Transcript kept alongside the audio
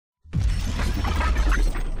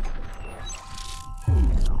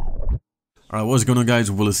Alright, what's going on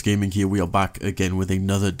guys, Willis Gaming here. We are back again with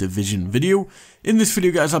another Division video. In this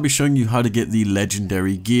video guys, I'll be showing you how to get the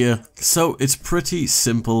legendary gear. So it's pretty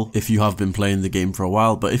simple if you have been playing the game for a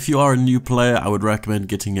while, but if you are a new player, I would recommend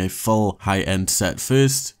getting a full high-end set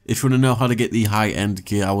first. If you want to know how to get the high-end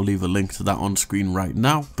gear, I will leave a link to that on screen right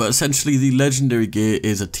now. But essentially the legendary gear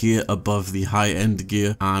is a tier above the high-end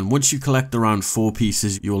gear, and once you collect around 4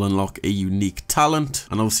 pieces, you will unlock a unique talent.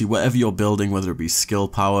 And obviously whatever you're building, whether it be skill,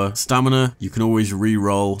 power, stamina, you can always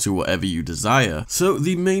re-roll to whatever you desire. So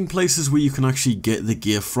the main places where you can actually get the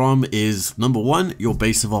gear from is number 1, your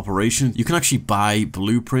base of operations. You can actually buy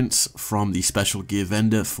blueprints from the special gear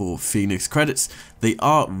vendor for Phoenix credits. They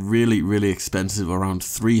are really expensive, around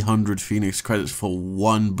 300 Phoenix credits for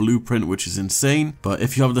one blueprint, which is insane. But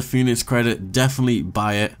if you have the Phoenix credit, definitely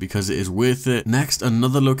buy it because it is worth it. Next,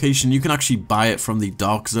 another location, you can actually buy it from the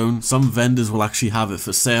Dark Zone. Some vendors will actually have it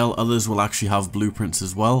for sale, others will actually have blueprints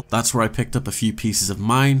as well. That's where I picked up a few pieces of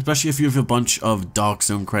mine, especially if you have a bunch of Dark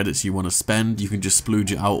Zone credits you want to spend, you can just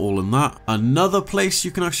splooge it out all in that. Another place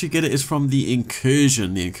you can actually get it is from the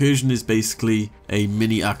Incursion. The Incursion is basically a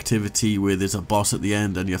mini activity where there's a boss at the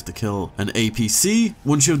end and you have to kill an APC.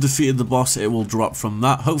 Once you've defeated the boss, it will drop from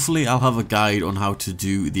that. Hopefully I'll have a guide on how to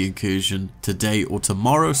do the Incursion today or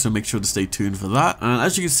tomorrow, so make sure to stay tuned for that. And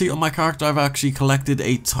as you can see on my character, I've actually collected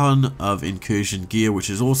a ton of Incursion gear, which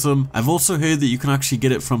is awesome. I've also heard that you can actually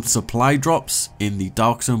get it from supply drops in the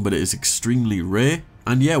Dark Zone, but it is extremely rare.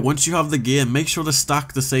 And yeah, once you have the gear, make sure to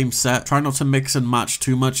stack the same set. Try not to mix and match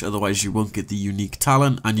too much, otherwise you won't get the unique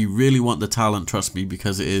talent. And you really want the talent, trust me,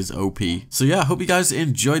 because it is OP. So yeah, I hope you guys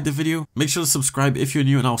enjoyed the video. Make sure to subscribe if you're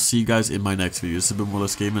new, and I'll see you guys in my next video. This has been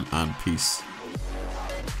Willis Gaming, and peace.